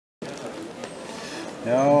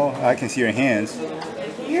No, I can see your hands.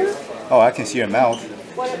 Here? Oh, I can see your mouth.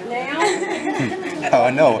 What, now? Oh,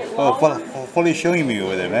 no. Oh, what are you showing me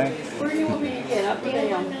over there, man? Where do you want me to get? Up or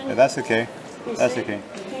down? Yeah, that's okay. That's okay.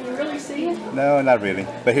 Can you really see it? No, not really.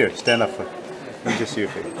 But here, stand up. Let me just see your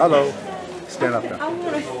face. Hello. Stand up I now. want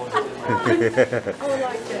to. I would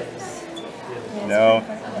like this. No,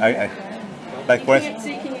 I like You when can't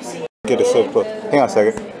see. Can you see? get it so close. Hang on a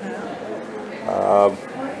second.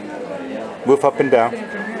 Move up and down.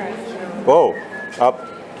 Whoa, up,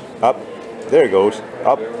 up. There it goes.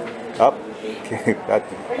 Up, up,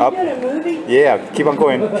 up. Are you in a movie? Yeah, keep on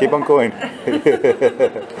going. Keep on going. Oh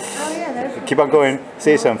yeah, there's Keep on going.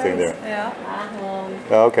 Say something there. yeah.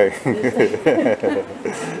 Oh, okay.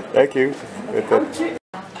 Thank you.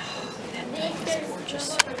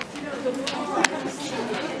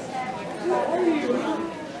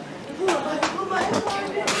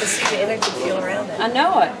 See the energy feel around it. I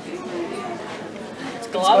know it. It's It's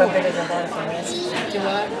going glowing. bigger than that for us. Do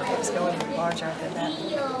what? It's going larger than that.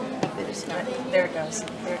 It's not. There it goes.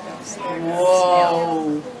 There it goes. There it goes.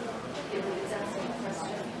 Whoa.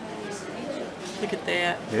 Look at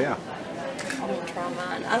that. Yeah. I'm going to try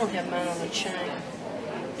mine. I don't have mine on the chain.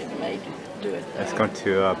 It may do it though. It's going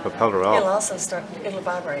to propel her It'll off. also start. It'll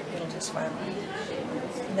vibrate. It'll just vibrate.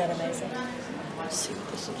 Isn't that amazing? Let's see what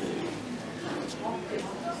this will do.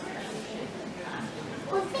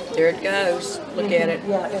 There it goes. Look at it.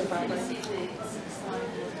 Yeah, it'll vibrate.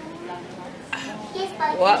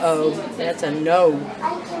 Uh-oh. That's a no.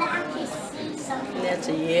 That's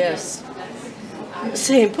a yes.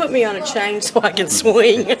 See, put me on a chain so I can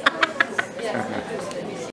swing.